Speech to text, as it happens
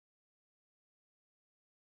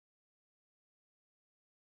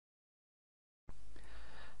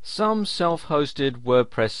Some self-hosted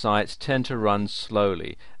WordPress sites tend to run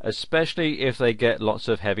slowly, especially if they get lots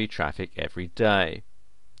of heavy traffic every day.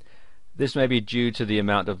 This may be due to the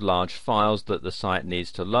amount of large files that the site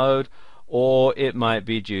needs to load, or it might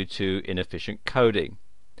be due to inefficient coding.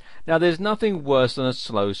 Now, there's nothing worse than a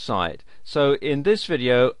slow site, so in this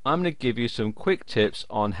video I'm going to give you some quick tips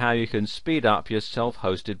on how you can speed up your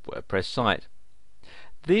self-hosted WordPress site.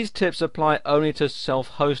 These tips apply only to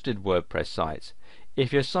self-hosted WordPress sites.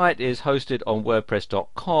 If your site is hosted on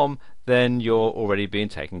WordPress.com, then you're already being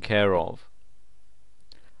taken care of.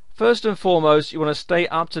 First and foremost, you want to stay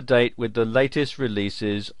up to date with the latest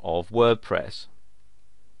releases of WordPress.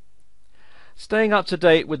 Staying up to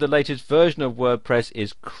date with the latest version of WordPress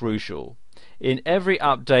is crucial. In every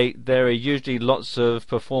update there are usually lots of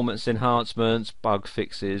performance enhancements, bug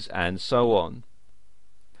fixes, and so on.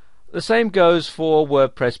 The same goes for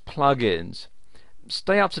WordPress plugins.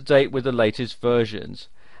 Stay up to date with the latest versions,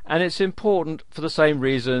 and it's important for the same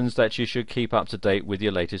reasons that you should keep up to date with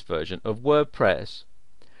your latest version of WordPress.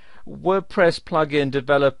 WordPress plugin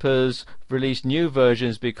developers release new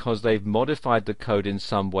versions because they've modified the code in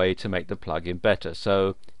some way to make the plugin better,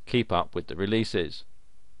 so keep up with the releases.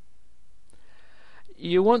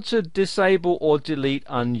 You want to disable or delete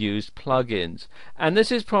unused plugins, and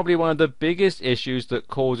this is probably one of the biggest issues that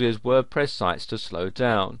causes WordPress sites to slow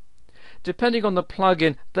down. Depending on the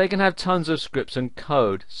plugin, they can have tons of scripts and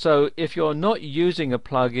code, so if you're not using a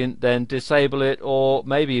plugin, then disable it or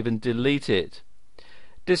maybe even delete it.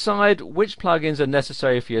 Decide which plugins are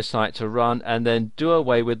necessary for your site to run and then do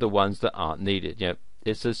away with the ones that aren't needed.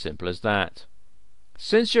 It's as simple as that.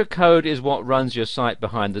 Since your code is what runs your site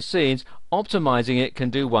behind the scenes, optimizing it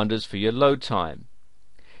can do wonders for your load time.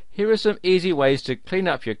 Here are some easy ways to clean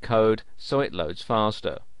up your code so it loads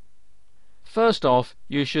faster. First off,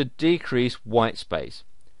 you should decrease whitespace.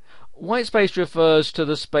 Whitespace refers to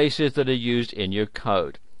the spaces that are used in your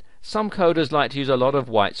code. Some coders like to use a lot of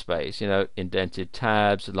whitespace, indented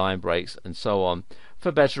tabs, line breaks, and so on,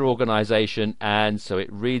 for better organization and so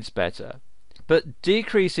it reads better. But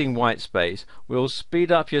decreasing whitespace will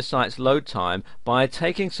speed up your site's load time by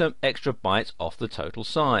taking some extra bytes off the total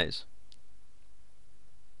size.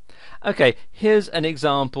 Okay, here's an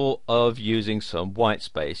example of using some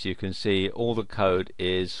whitespace. You can see all the code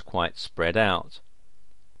is quite spread out.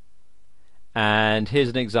 And here's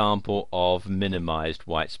an example of minimized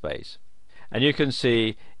whitespace. And you can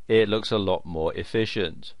see it looks a lot more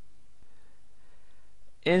efficient.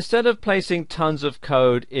 Instead of placing tons of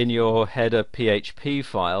code in your header PHP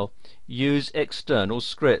file, use external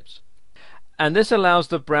scripts. And this allows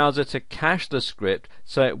the browser to cache the script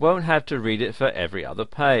so it won't have to read it for every other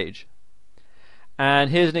page.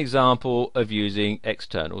 And here's an example of using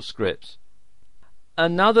external scripts.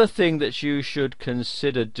 Another thing that you should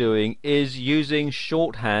consider doing is using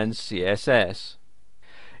shorthand CSS.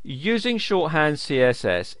 Using shorthand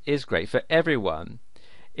CSS is great for everyone.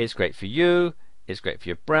 It's great for you, it's great for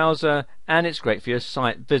your browser, and it's great for your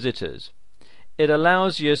site visitors. It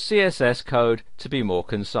allows your CSS code to be more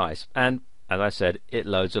concise, and as I said, it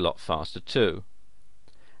loads a lot faster too.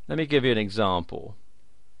 Let me give you an example.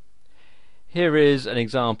 Here is an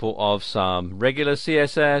example of some regular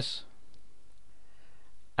CSS,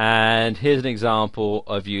 and here's an example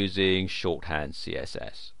of using shorthand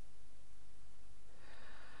CSS.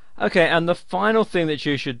 Okay, and the final thing that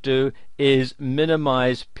you should do is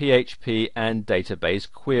minimize PHP and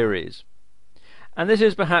database queries. And this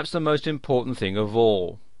is perhaps the most important thing of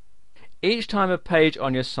all. Each time a page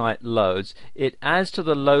on your site loads, it adds to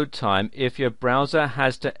the load time if your browser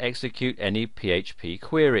has to execute any PHP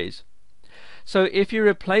queries. So if you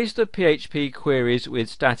replace the PHP queries with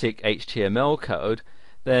static HTML code,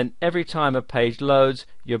 then every time a page loads,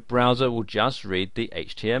 your browser will just read the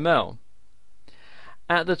HTML.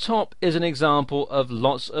 At the top is an example of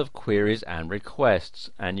lots of queries and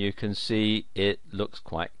requests, and you can see it looks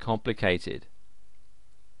quite complicated.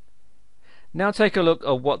 Now take a look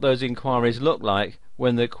at what those inquiries look like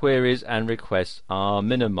when the queries and requests are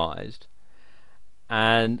minimized.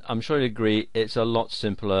 And I'm sure you'll agree it's a lot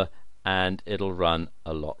simpler and it'll run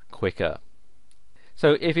a lot quicker.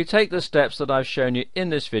 So if you take the steps that I've shown you in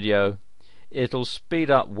this video, it'll speed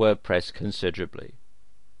up WordPress considerably.